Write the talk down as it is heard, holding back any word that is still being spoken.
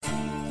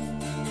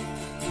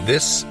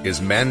This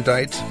is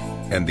Mandite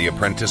and the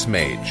Apprentice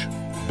Mage,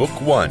 Book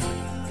 1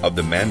 of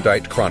the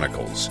Mandite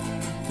Chronicles,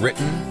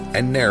 written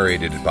and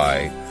narrated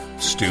by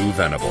Stu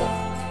Venable.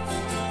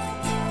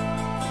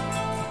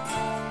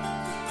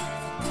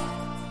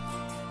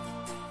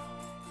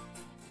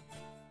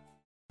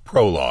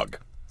 Prologue.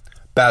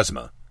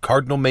 Basma,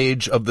 Cardinal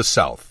Mage of the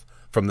South,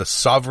 from the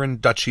sovereign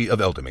Duchy of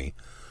Eldamy,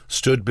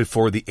 stood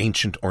before the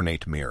ancient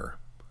ornate mirror.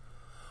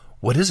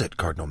 "What is it,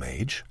 Cardinal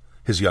Mage?"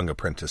 his young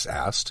apprentice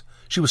asked.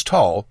 She was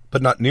tall,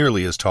 but not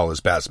nearly as tall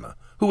as Basma,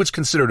 who was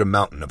considered a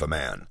mountain of a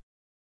man.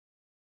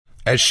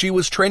 As she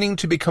was training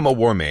to become a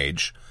war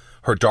mage,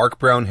 her dark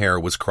brown hair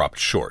was cropped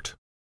short.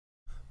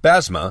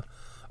 Basma,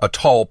 a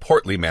tall,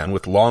 portly man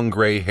with long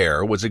gray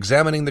hair, was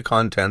examining the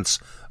contents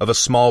of a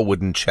small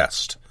wooden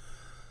chest.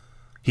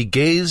 He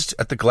gazed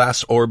at the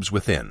glass orbs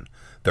within,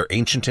 their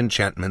ancient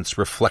enchantments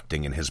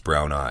reflecting in his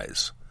brown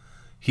eyes.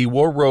 He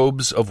wore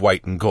robes of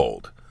white and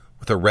gold,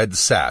 with a red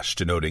sash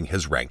denoting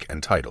his rank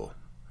and title.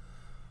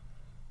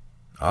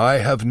 "I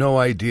have no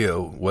idea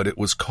what it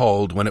was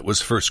called when it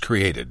was first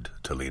created,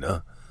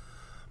 Talina,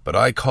 but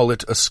I call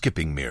it a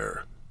skipping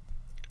mirror,"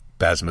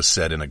 Basma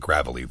said in a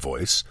gravelly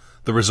voice,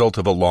 the result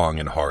of a long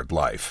and hard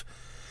life,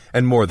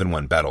 and more than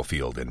one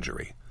battlefield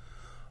injury.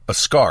 A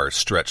scar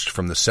stretched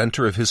from the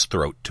center of his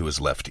throat to his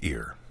left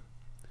ear.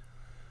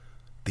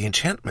 "The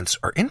enchantments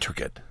are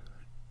intricate,"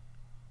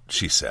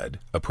 she said,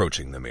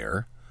 approaching the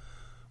mirror.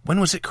 "When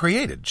was it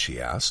created?" she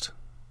asked.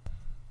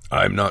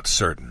 "I'm not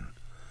certain,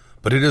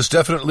 but it is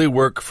definitely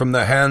work from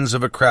the hands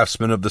of a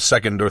craftsman of the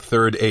second or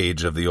third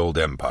age of the old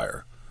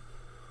empire.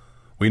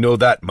 We know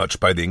that much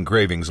by the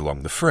engravings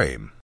along the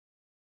frame.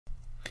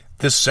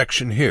 This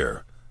section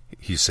here,"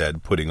 he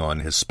said, putting on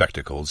his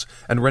spectacles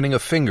and running a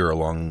finger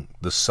along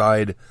the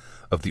side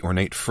of the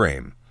ornate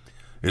frame,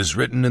 "is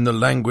written in the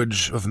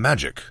language of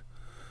magic.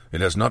 It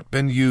has not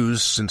been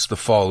used since the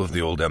fall of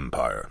the old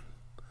empire."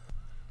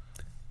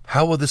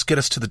 "How will this get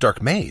us to the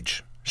Dark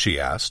Mage?" she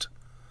asked.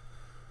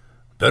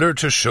 "Better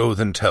to show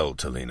than tell,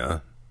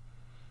 Talina,"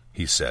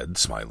 he said,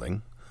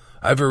 smiling.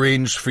 "I've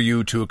arranged for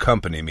you to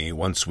accompany me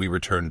once we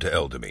return to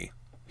Eldamy,"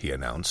 he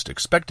announced,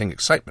 expecting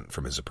excitement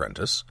from his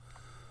apprentice.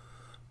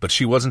 But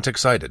she wasn't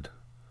excited.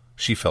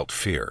 She felt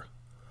fear.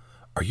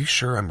 "Are you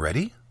sure I'm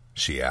ready?"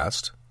 she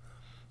asked.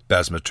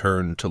 Basma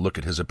turned to look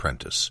at his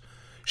apprentice.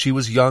 She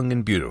was young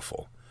and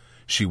beautiful.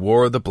 She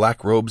wore the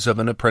black robes of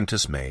an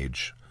apprentice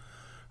mage.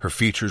 Her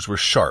features were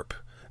sharp,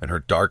 and her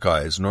dark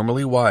eyes,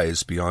 normally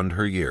wise beyond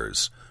her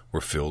years,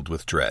 were filled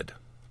with dread.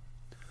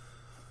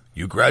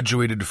 "You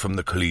graduated from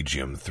the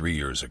Collegium 3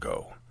 years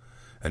ago,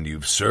 and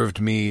you've served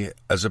me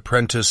as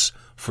apprentice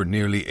for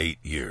nearly 8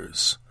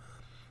 years.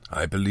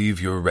 I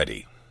believe you're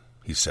ready,"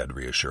 he said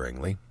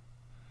reassuringly.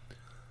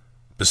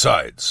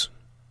 "Besides,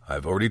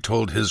 I've already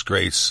told His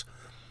Grace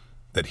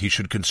that he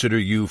should consider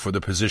you for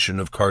the position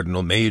of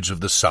Cardinal Mage of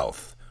the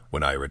South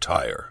when I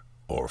retire,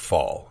 or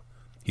fall,"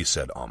 he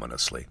said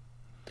ominously.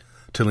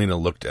 Talina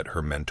looked at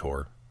her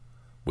mentor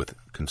with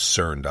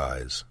concerned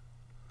eyes.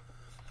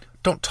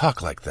 "Don't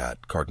talk like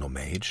that, Cardinal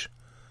Mage.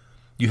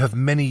 You have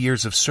many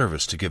years of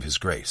service to give His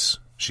Grace,"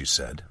 she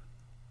said.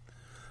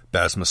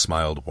 Basma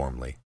smiled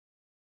warmly.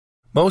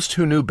 Most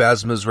who knew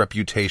Basma's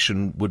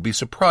reputation would be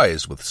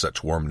surprised with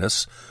such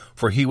warmness,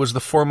 for he was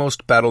the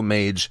foremost battle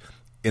mage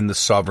in the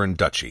sovereign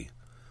duchy.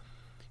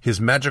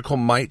 His magical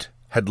might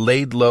had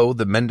laid low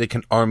the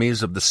mendicant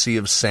armies of the Sea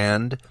of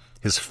Sand.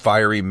 His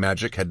fiery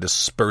magic had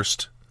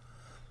dispersed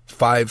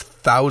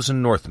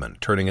 5,000 Northmen,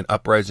 turning an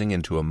uprising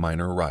into a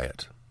minor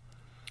riot.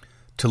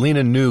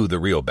 Talina knew the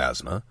real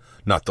Basma,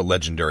 not the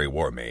legendary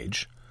war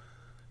mage.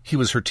 He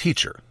was her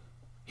teacher.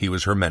 He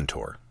was her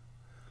mentor.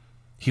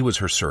 He was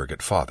her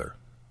surrogate father.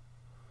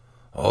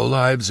 "All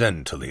lives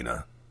end,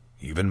 Talina,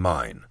 even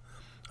mine.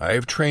 I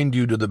have trained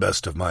you to the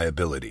best of my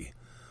ability.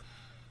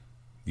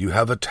 You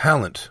have a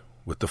talent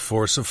with the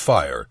force of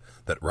fire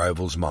that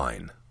rivals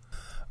mine.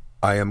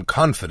 I am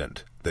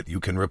confident that you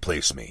can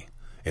replace me.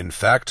 In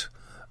fact,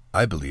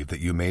 I believe that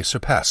you may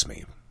surpass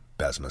me,"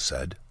 Basma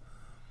said.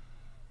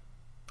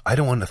 "I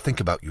don't want to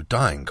think about you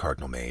dying,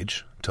 Cardinal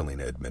Mage,"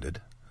 Talina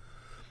admitted.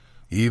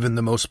 "Even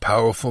the most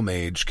powerful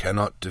mage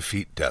cannot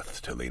defeat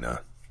death,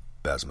 Talina,"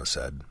 Basma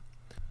said.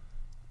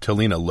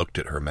 Talina looked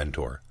at her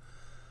mentor.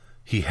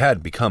 He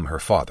had become her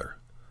father.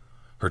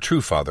 Her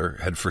true father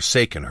had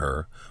forsaken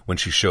her when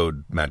she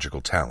showed magical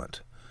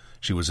talent.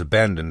 She was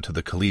abandoned to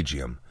the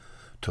Collegium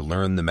to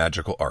learn the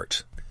magical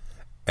art,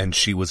 and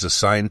she was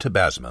assigned to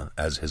Basma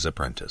as his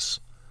apprentice.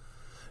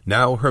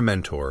 Now her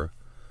mentor,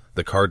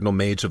 the Cardinal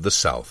Mage of the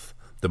South,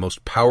 the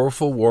most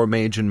powerful war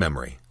mage in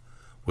memory,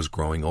 was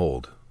growing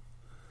old.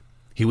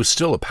 He was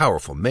still a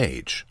powerful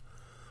mage,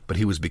 but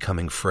he was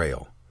becoming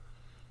frail.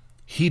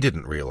 He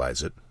didn't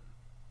realize it,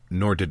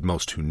 nor did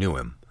most who knew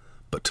him,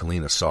 but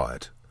Talina saw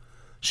it.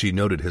 She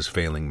noted his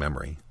failing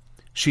memory.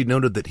 She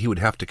noted that he would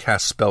have to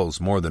cast spells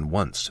more than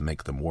once to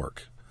make them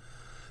work.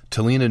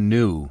 Talina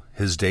knew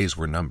his days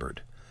were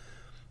numbered,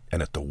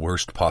 and at the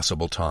worst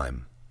possible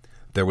time,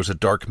 there was a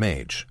dark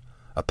mage,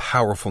 a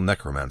powerful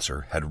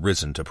necromancer, had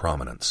risen to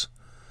prominence.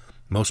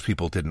 Most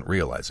people didn't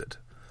realize it,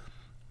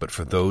 but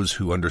for those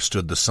who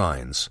understood the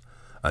signs,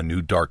 a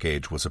new dark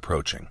age was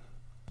approaching.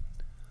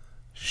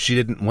 She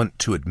didn't want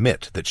to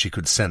admit that she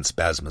could sense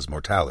Basma's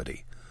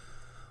mortality,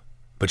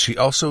 but she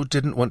also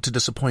didn't want to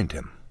disappoint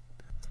him.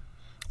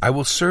 "I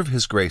will serve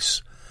his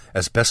grace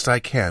as best I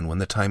can when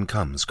the time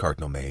comes,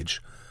 Cardinal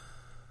Mage.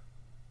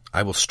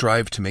 I will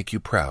strive to make you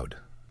proud,"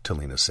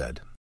 Talina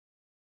said.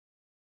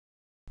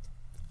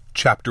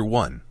 Chapter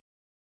 1.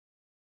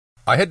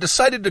 I had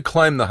decided to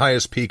climb the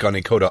highest peak on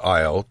Ikota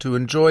Isle to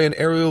enjoy an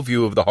aerial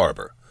view of the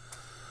harbor.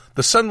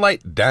 The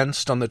sunlight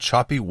danced on the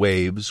choppy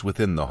waves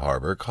within the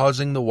harbor,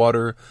 causing the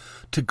water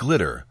to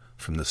glitter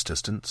from this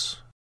distance.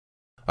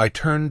 I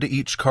turned to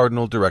each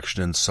cardinal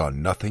direction and saw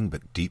nothing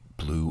but deep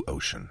blue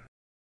ocean.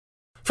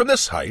 From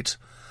this height,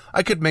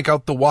 I could make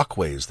out the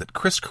walkways that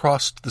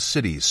crisscrossed the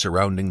cities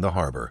surrounding the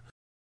harbor.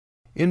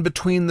 In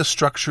between the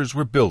structures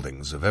were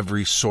buildings of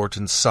every sort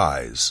and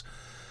size,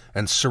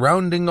 and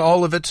surrounding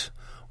all of it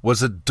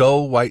was a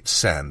dull white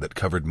sand that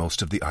covered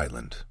most of the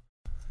island.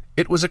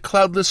 It was a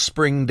cloudless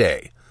spring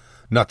day.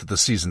 Not that the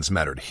seasons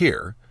mattered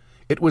here.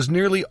 It was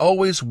nearly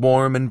always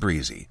warm and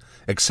breezy,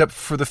 except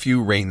for the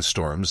few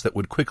rainstorms that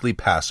would quickly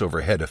pass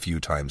overhead a few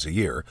times a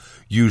year,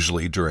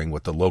 usually during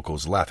what the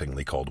locals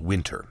laughingly called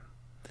winter.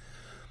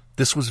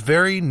 This was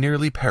very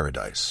nearly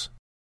paradise,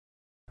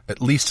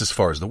 at least as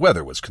far as the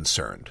weather was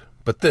concerned.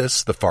 But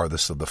this, the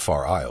farthest of the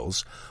Far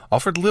Isles,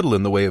 offered little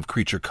in the way of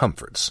creature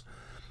comforts,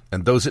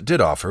 and those it did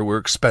offer were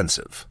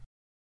expensive.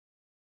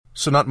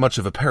 So not much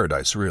of a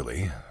paradise,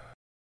 really.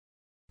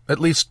 At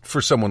least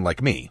for someone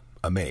like me,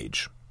 a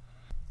mage.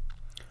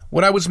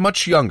 When I was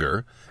much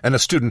younger, and a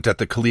student at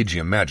the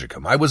Collegium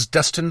Magicum, I was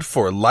destined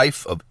for a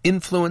life of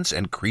influence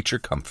and creature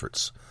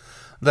comforts.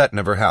 That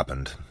never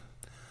happened.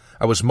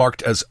 I was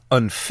marked as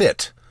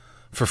unfit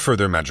for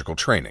further magical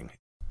training.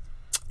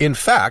 In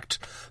fact,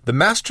 the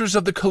masters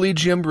of the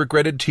Collegium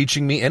regretted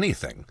teaching me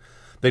anything.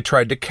 They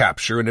tried to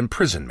capture and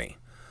imprison me.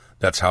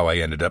 That's how I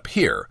ended up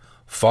here,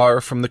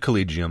 far from the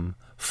Collegium,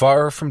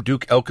 far from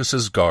Duke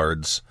Elkis's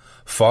guards,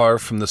 far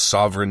from the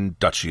sovereign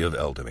Duchy of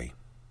Eldemy.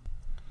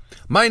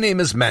 My name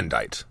is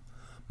Mandite.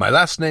 My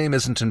last name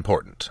isn't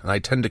important, and I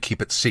tend to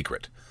keep it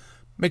secret.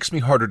 Makes me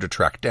harder to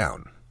track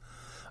down.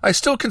 I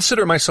still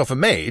consider myself a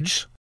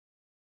mage,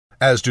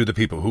 as do the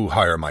people who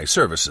hire my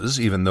services,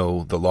 even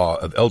though the law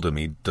of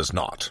Eldemy does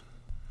not.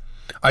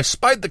 I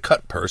spied the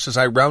cut purse as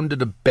I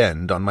rounded a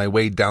bend on my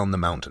way down the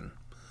mountain.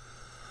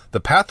 The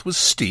path was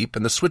steep,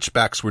 and the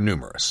switchbacks were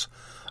numerous.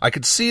 I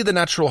could see the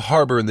natural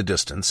harbor in the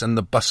distance and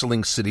the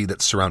bustling city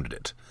that surrounded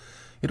it.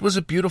 It was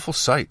a beautiful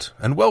sight,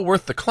 and well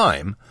worth the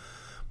climb,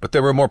 but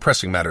there were more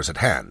pressing matters at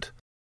hand.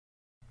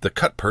 The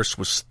cut purse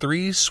was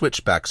 3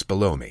 switchbacks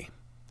below me,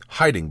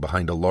 hiding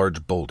behind a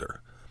large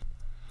boulder.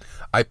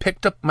 I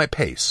picked up my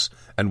pace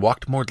and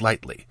walked more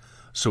lightly,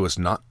 so as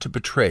not to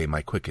betray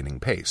my quickening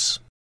pace.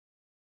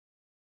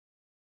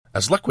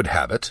 As luck would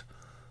have it,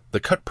 the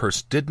cut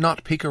purse did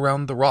not peek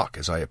around the rock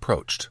as I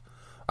approached.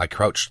 I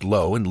crouched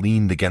low and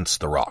leaned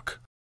against the rock.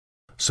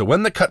 So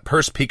when the cut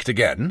purse peeked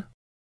again,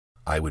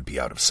 I would be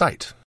out of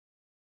sight.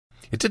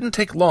 It didn't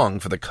take long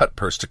for the cut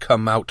purse to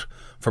come out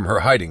from her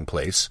hiding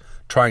place,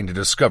 trying to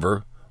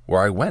discover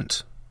where I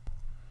went.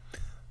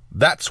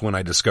 That's when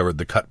I discovered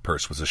the cut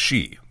purse was a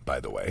she, by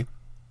the way.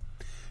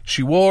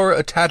 She wore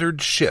a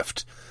tattered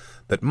shift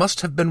that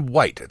must have been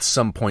white at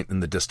some point in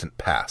the distant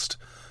past.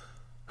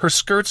 Her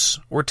skirts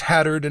were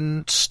tattered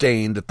and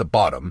stained at the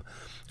bottom,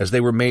 as they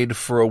were made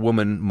for a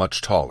woman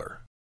much taller.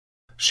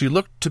 She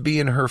looked to be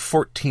in her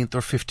 14th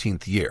or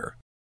 15th year.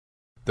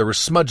 There were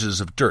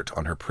smudges of dirt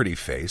on her pretty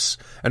face,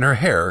 and her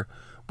hair,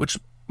 which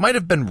might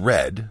have been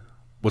red,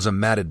 was a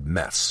matted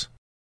mess.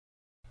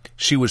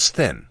 She was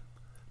thin,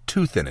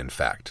 too thin, in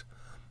fact.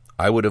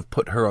 I would have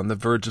put her on the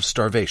verge of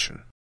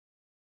starvation.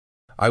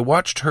 I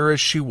watched her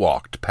as she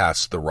walked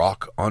past the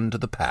rock onto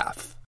the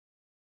path.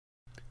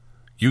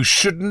 "You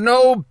should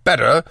know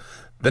better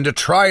than to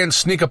try and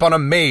sneak up on a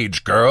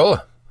mage,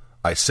 girl,"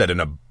 I said in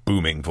a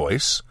booming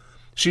voice.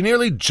 She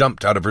nearly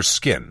jumped out of her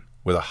skin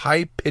with a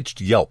high-pitched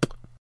yelp.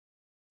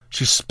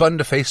 She spun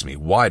to face me,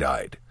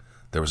 wide-eyed.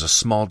 There was a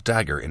small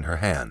dagger in her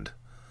hand.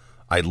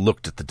 I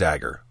looked at the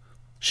dagger.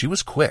 She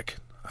was quick,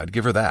 I'd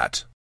give her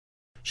that.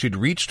 She'd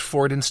reached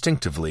for it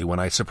instinctively when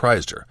I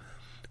surprised her.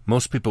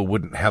 Most people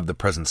wouldn't have the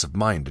presence of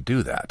mind to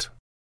do that.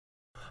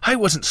 "I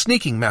wasn't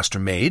sneaking, Master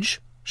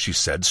Mage," she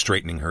said,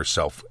 straightening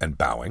herself and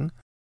bowing.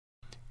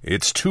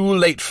 "It's too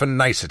late for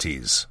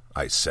niceties,"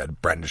 I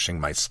said, brandishing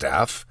my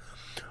staff.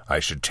 "I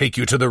should take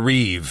you to the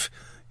Reeve.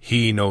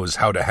 He knows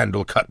how to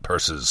handle cut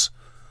purses."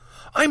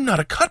 "I'm not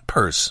a cut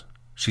purse,"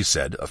 she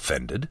said,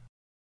 offended.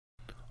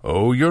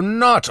 "Oh, you're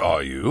not,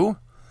 are you?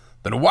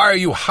 Then why are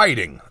you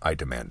hiding?" I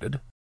demanded.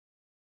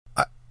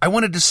 I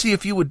wanted to see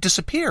if you would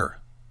disappear,"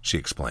 she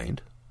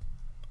explained.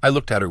 I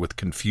looked at her with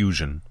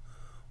confusion.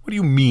 "What do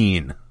you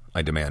mean?"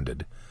 I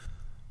demanded.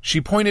 She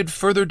pointed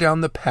further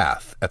down the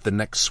path at the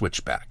next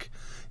switchback.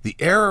 The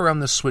air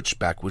around the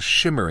switchback was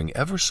shimmering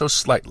ever so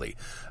slightly,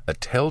 a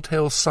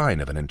telltale sign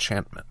of an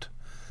enchantment.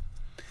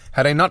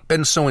 Had I not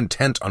been so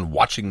intent on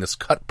watching this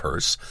cut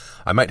purse,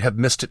 I might have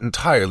missed it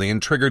entirely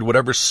and triggered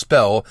whatever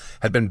spell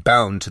had been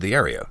bound to the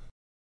area.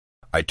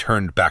 I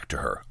turned back to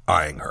her,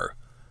 eyeing her.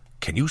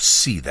 "Can you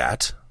see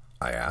that?"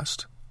 I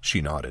asked.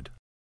 She nodded.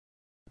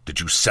 "Did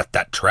you set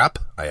that trap?"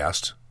 I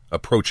asked,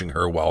 approaching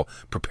her while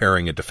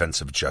preparing a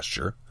defensive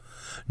gesture.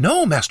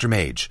 "No, Master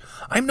Mage.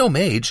 I'm no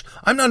mage.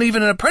 I'm not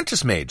even an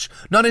apprentice mage.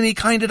 Not any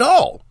kind at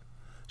all,"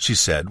 she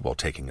said while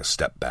taking a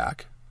step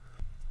back.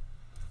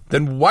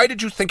 "Then why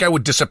did you think I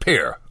would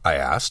disappear?" I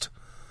asked.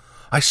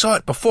 "I saw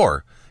it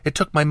before. It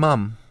took my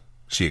mum,"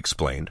 she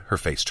explained, her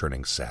face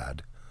turning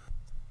sad.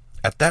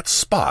 "At that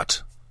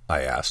spot?"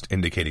 I asked,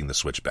 indicating the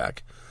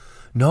switchback.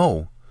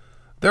 "No.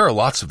 There are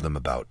lots of them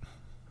about.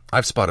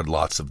 I've spotted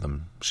lots of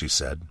them," she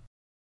said.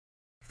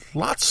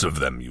 "Lots of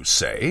them, you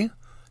say?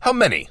 How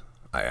many?"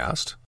 I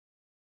asked.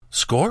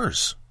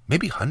 "Scores,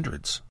 maybe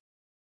hundreds."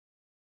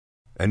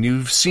 "And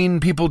you've seen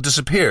people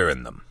disappear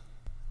in them?"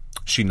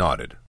 She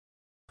nodded.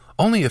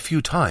 "Only a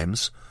few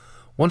times.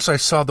 Once I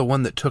saw the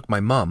one that took my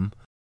mum.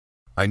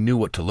 I knew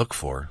what to look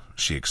for,"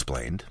 she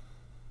explained.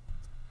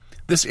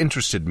 This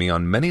interested me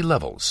on many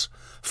levels.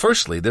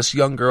 Firstly, this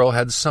young girl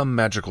had some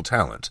magical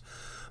talent.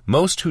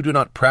 Most who do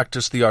not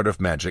practice the art of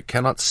magic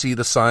cannot see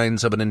the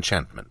signs of an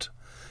enchantment.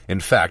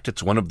 In fact,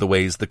 it's one of the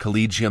ways the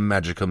Collegium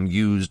Magicum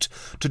used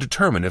to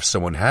determine if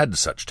someone had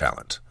such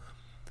talent.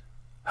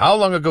 "How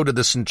long ago did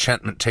this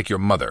enchantment take your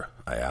mother?"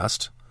 I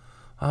asked.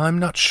 "I'm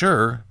not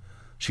sure,"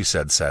 she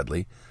said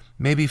sadly.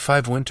 "Maybe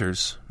 5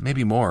 winters,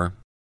 maybe more."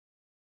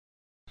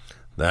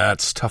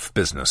 "That's tough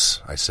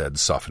business," I said,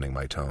 softening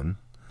my tone.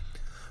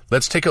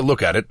 "Let's take a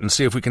look at it and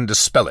see if we can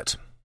dispel it."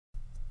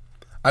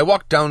 I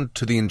walked down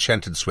to the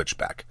enchanted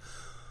switchback.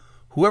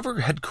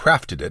 Whoever had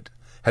crafted it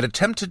had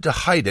attempted to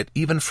hide it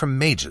even from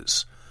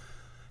mages.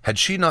 Had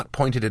she not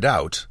pointed it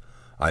out,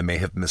 I may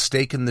have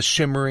mistaken the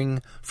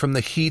shimmering from the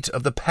heat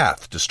of the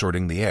path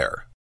distorting the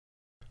air.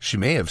 She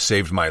may have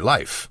saved my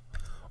life,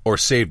 or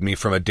saved me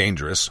from a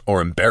dangerous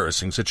or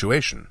embarrassing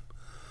situation.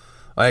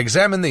 I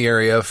examined the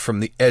area from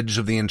the edge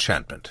of the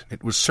enchantment.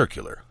 It was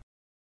circular.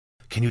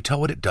 "Can you tell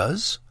what it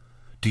does?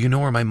 Do you know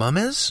where my mum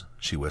is?"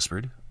 she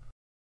whispered.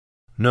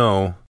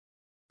 "No.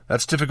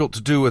 That's difficult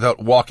to do without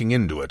walking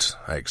into it,"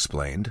 I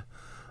explained.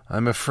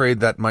 "I'm afraid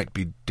that might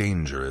be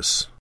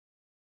dangerous."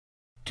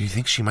 "Do you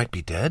think she might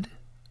be dead?"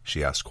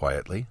 she asked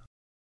quietly.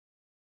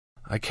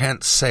 "I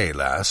can't say,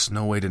 lass.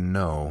 No way to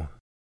know.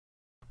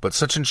 But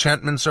such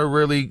enchantments are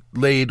rarely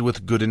laid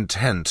with good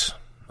intent,"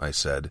 I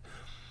said.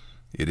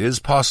 "It is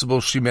possible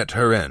she met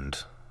her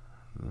end.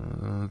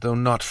 Though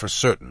not for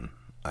certain,"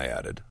 I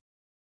added.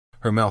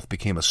 Her mouth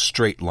became a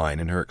straight line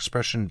and her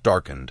expression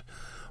darkened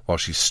while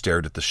she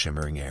stared at the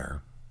shimmering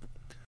air.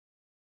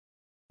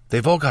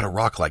 "They've all got a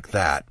rock like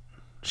that,"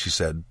 she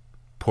said,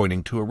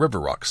 pointing to a river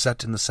rock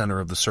set in the center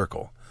of the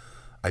circle.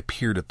 I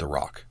peered at the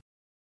rock.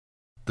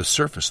 The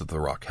surface of the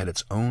rock had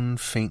its own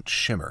faint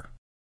shimmer.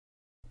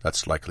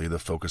 "That's likely the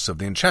focus of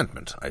the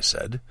enchantment," I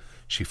said.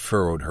 She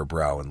furrowed her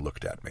brow and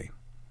looked at me.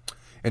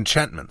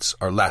 "Enchantments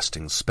are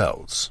lasting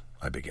spells,"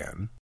 I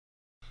began.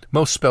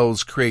 "Most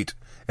spells create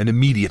an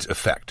immediate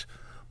effect,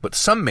 but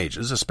some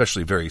mages,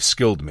 especially very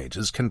skilled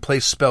mages, can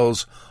place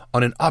spells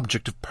on an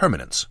object of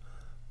permanence,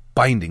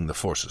 binding the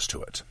forces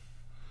to it."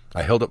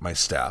 I held up my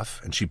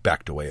staff, and she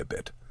backed away a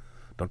bit.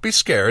 "Don't be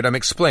scared, I'm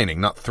explaining,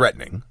 not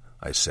threatening,"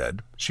 I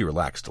said. She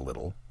relaxed a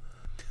little.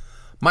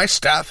 "My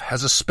staff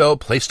has a spell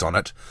placed on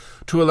it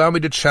to allow me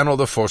to channel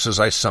the forces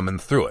I summon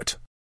through it.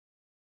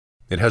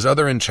 It has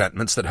other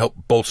enchantments that help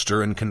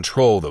bolster and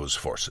control those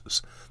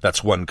forces.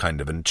 That's one kind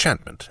of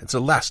enchantment. It's a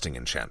lasting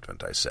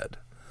enchantment," I said.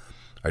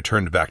 I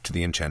turned back to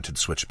the enchanted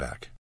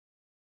switchback.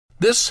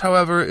 "This,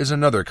 however, is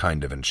another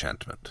kind of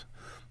enchantment.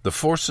 The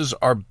forces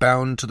are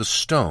bound to the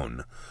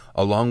stone,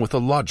 along with a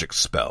logic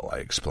spell," I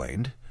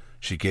explained.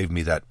 She gave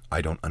me that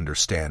 "I don't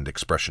understand"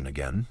 expression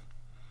again.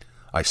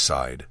 I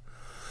sighed.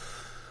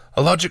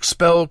 "A logic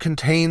spell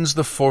contains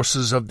the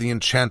forces of the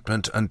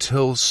enchantment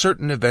until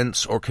certain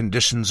events or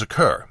conditions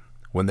occur.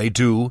 When they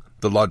do,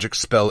 the logic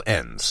spell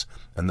ends,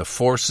 and the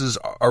forces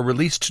are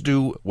released to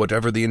do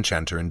whatever the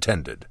enchanter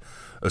intended,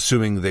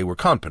 assuming they were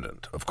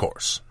competent, of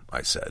course,"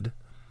 I said.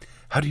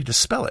 "How do you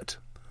dispel it?"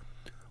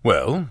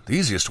 "Well, the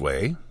easiest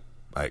way,"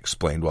 I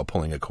explained while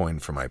pulling a coin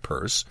from my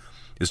purse,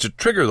 "is to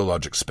trigger the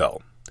logic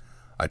spell."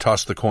 I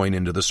tossed the coin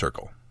into the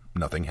circle.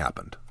 Nothing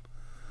happened.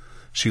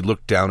 She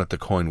looked down at the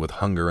coin with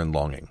hunger and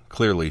longing.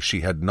 Clearly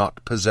she had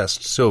not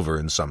possessed silver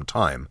in some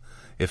time,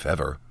 if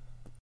ever.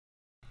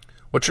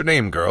 "What's your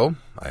name, girl?"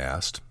 I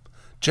asked.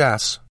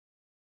 "Jas.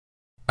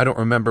 I don't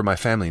remember my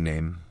family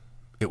name.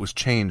 It was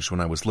changed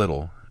when I was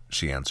little,"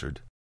 she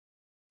answered.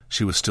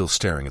 She was still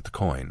staring at the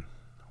coin.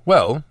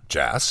 "Well,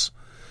 Jas,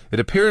 it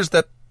appears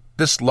that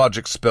this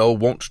logic spell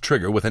won't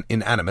trigger with an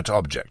inanimate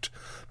object.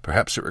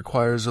 Perhaps it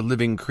requires a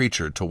living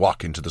creature to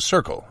walk into the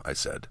circle," I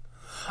said.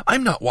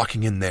 "I'm not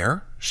walking in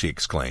there," she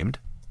exclaimed.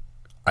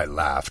 I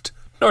laughed.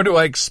 "Nor do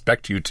I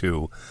expect you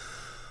to."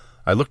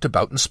 I looked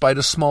about and spied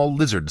a small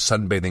lizard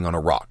sunbathing on a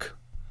rock.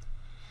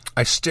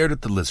 I stared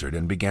at the lizard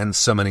and began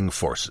summoning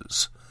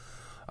forces.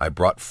 I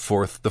brought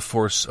forth the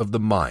force of the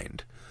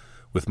mind.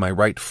 With my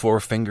right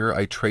forefinger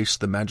I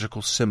traced the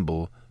magical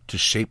symbol to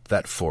shape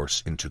that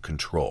force into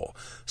control,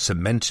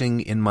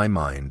 cementing in my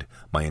mind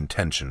my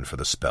intention for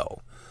the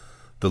spell.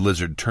 The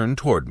lizard turned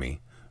toward me,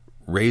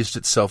 raised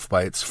itself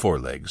by its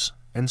forelegs,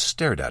 and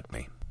stared at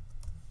me.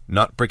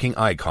 Not breaking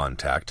eye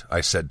contact, I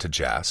said to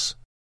Jas,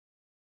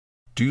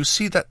 "Do you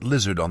see that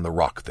lizard on the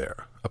rock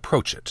there?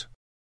 Approach it.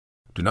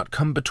 Do not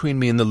come between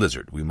me and the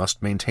lizard. We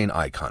must maintain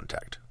eye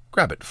contact.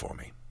 Grab it for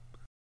me."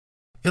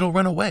 "It'll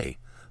run away.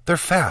 They're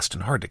fast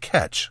and hard to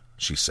catch,"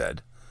 she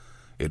said.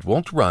 "It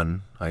won't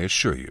run, I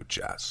assure you,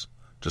 Jas.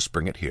 Just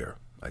bring it here,"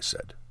 I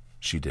said.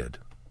 She did.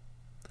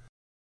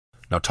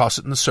 "Now toss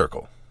it in the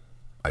circle,"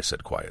 I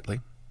said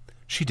quietly.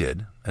 She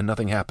did, and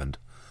nothing happened.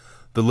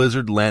 The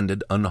lizard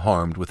landed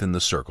unharmed within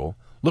the circle,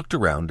 looked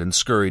around, and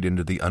scurried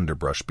into the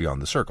underbrush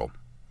beyond the circle.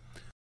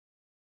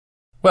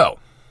 "Well,"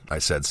 I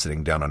said,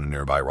 sitting down on a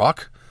nearby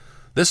rock,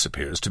 "this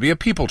appears to be a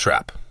people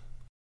trap."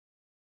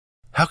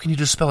 "How can you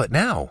dispel it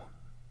now?"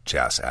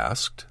 Jas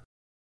asked.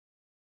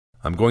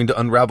 "I'm going to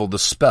unravel the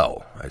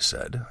spell," I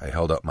said. I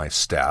held out my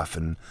staff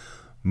and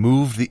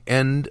moved the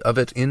end of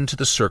it into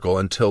the circle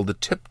until the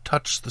tip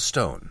touched the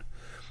stone.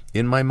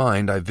 In my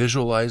mind, I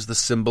visualized the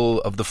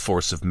symbol of the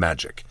force of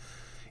magic.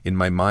 In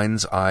my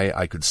mind's eye,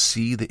 I could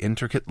see the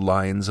intricate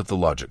lines of the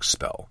logic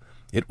spell.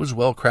 It was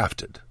well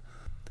crafted.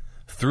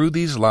 Through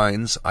these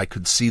lines, I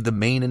could see the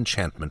main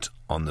enchantment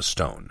on the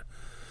stone.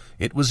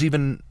 It was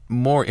even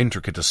more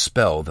intricate a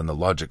spell than the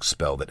logic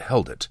spell that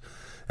held it,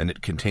 and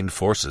it contained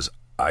forces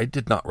I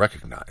did not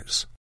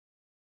recognize.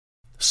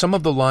 Some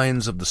of the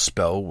lines of the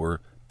spell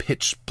were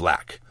pitch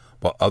black,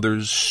 while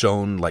others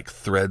shone like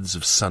threads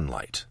of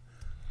sunlight,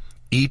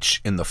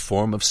 each in the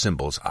form of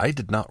symbols I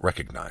did not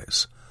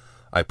recognize.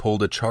 I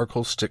pulled a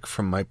charcoal stick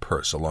from my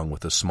purse along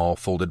with a small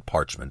folded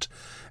parchment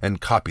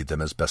and copied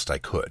them as best I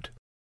could.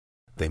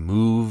 They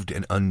moved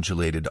and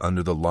undulated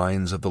under the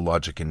lines of the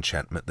logic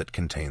enchantment that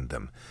contained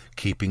them,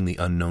 keeping the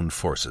unknown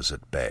forces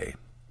at bay.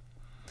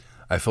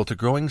 I felt a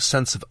growing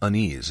sense of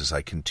unease as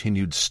I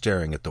continued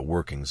staring at the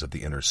workings of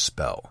the inner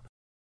spell.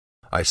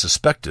 I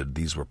suspected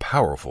these were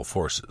powerful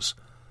forces,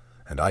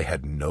 and I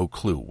had no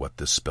clue what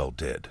this spell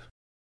did.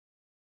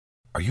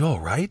 "Are you all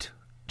right?"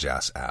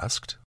 Jas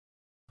asked.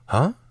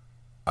 "Huh?"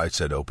 I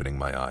said, opening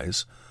my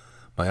eyes.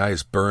 My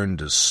eyes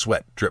burned as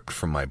sweat dripped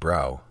from my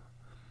brow.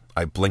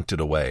 I blinked it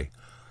away.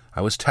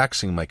 I was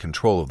taxing my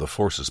control of the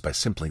forces by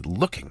simply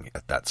looking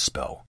at that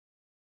spell.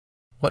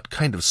 What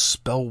kind of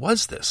spell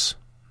was this?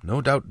 No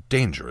doubt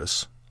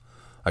dangerous.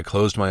 I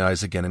closed my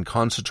eyes again and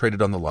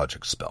concentrated on the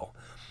logic spell.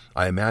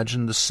 I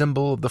imagined the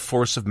symbol of the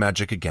force of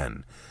magic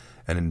again,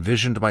 and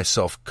envisioned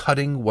myself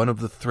cutting one of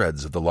the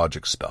threads of the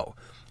logic spell.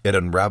 It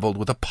unraveled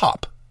with a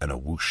pop and a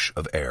whoosh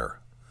of air.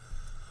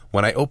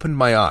 When I opened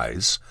my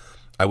eyes,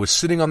 I was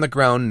sitting on the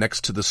ground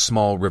next to the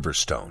small river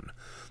stone.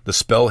 The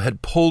spell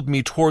had pulled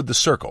me toward the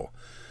circle.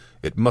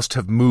 It must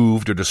have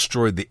moved or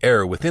destroyed the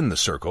air within the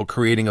circle,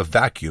 creating a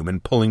vacuum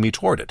and pulling me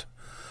toward it.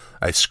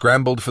 I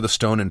scrambled for the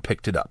stone and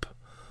picked it up.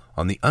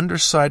 On the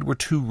underside were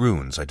 2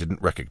 runes I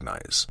didn't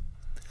recognize.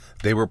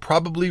 They were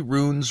probably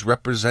runes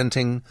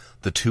representing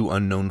the 2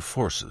 unknown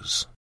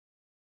forces.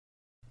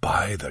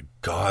 "By the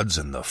gods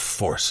and the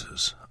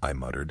forces," I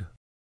muttered.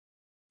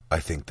 "I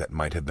think that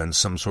might have been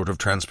some sort of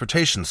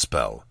transportation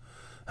spell,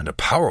 and a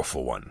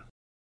powerful one."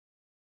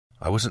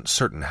 I wasn't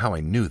certain how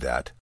I knew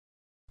that,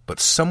 but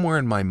somewhere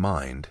in my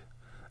mind,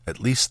 at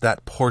least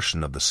that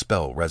portion of the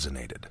spell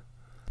resonated.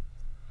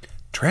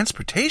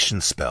 "Transportation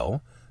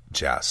spell?"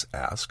 Jas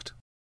asked.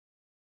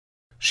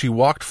 She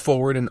walked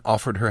forward and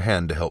offered her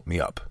hand to help me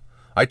up.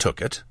 I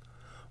took it.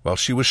 While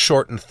she was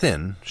short and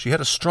thin, she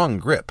had a strong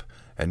grip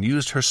and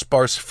used her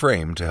sparse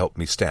frame to help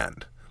me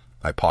stand.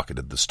 I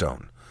pocketed the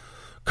stone.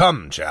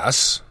 "Come,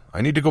 Jas.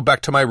 I need to go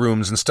back to my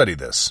rooms and study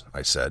this,"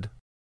 I said.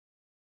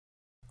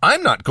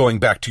 "I'm not going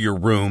back to your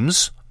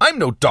rooms. I'm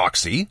no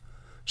doxy,"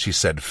 she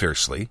said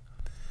fiercely.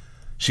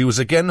 She was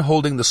again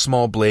holding the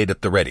small blade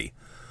at the ready,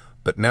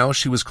 but now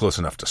she was close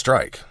enough to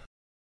strike.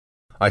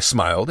 I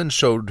smiled and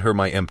showed her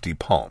my empty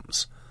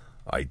palms.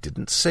 "I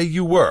didn't say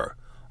you were.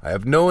 I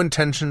have no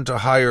intention to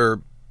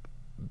hire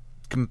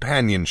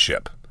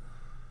companionship.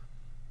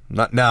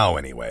 Not now,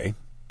 anyway.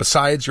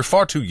 Besides, you're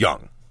far too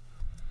young."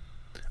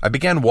 I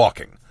began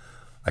walking.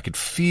 I could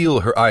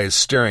feel her eyes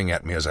staring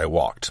at me as I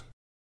walked.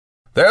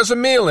 "There's a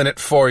meal in it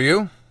for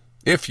you,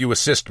 if you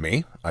assist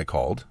me," I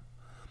called.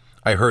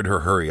 I heard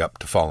her hurry up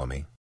to follow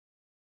me.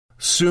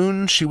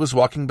 Soon she was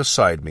walking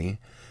beside me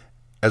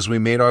as we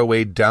made our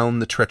way down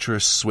the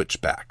treacherous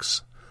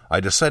switchbacks. I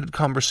decided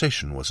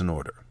conversation was in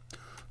order.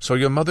 "So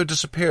your mother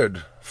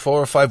disappeared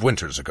 4 or 5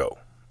 winters ago?"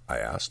 I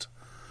asked.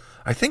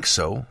 "I think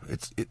so.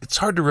 It's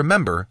hard to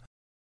remember.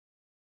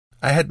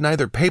 I had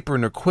neither paper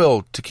nor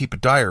quill to keep a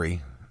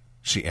diary,"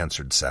 she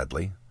answered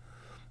sadly.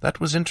 That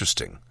was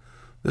interesting.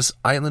 This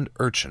island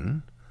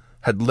urchin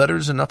had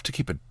letters enough to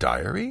keep a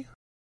diary?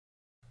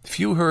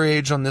 Few her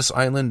age on this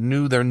island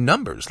knew their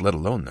numbers, let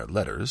alone their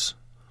letters.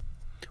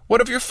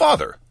 "What of your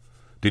father?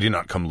 Did he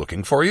not come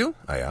looking for you?"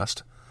 I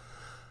asked.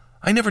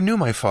 I never knew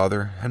my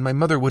father, and my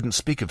mother wouldn't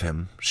speak of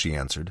him, she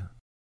answered.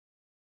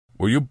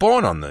 Were you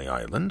born on the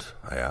island?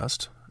 I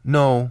asked.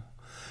 No.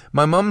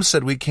 My mum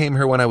said we came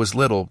here when I was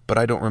little, but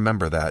I don't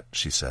remember that,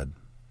 she said.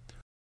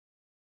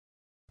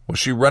 Was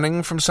she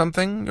running from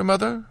something, your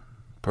mother?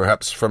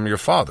 Perhaps from your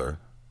father?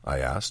 I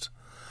asked.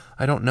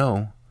 I don't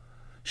know.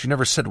 She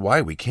never said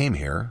why we came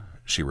here,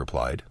 she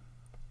replied.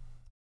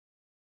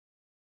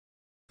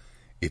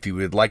 If you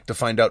would like to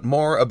find out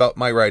more about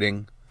my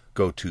writing,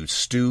 go to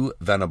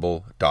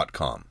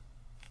stewvenable.com.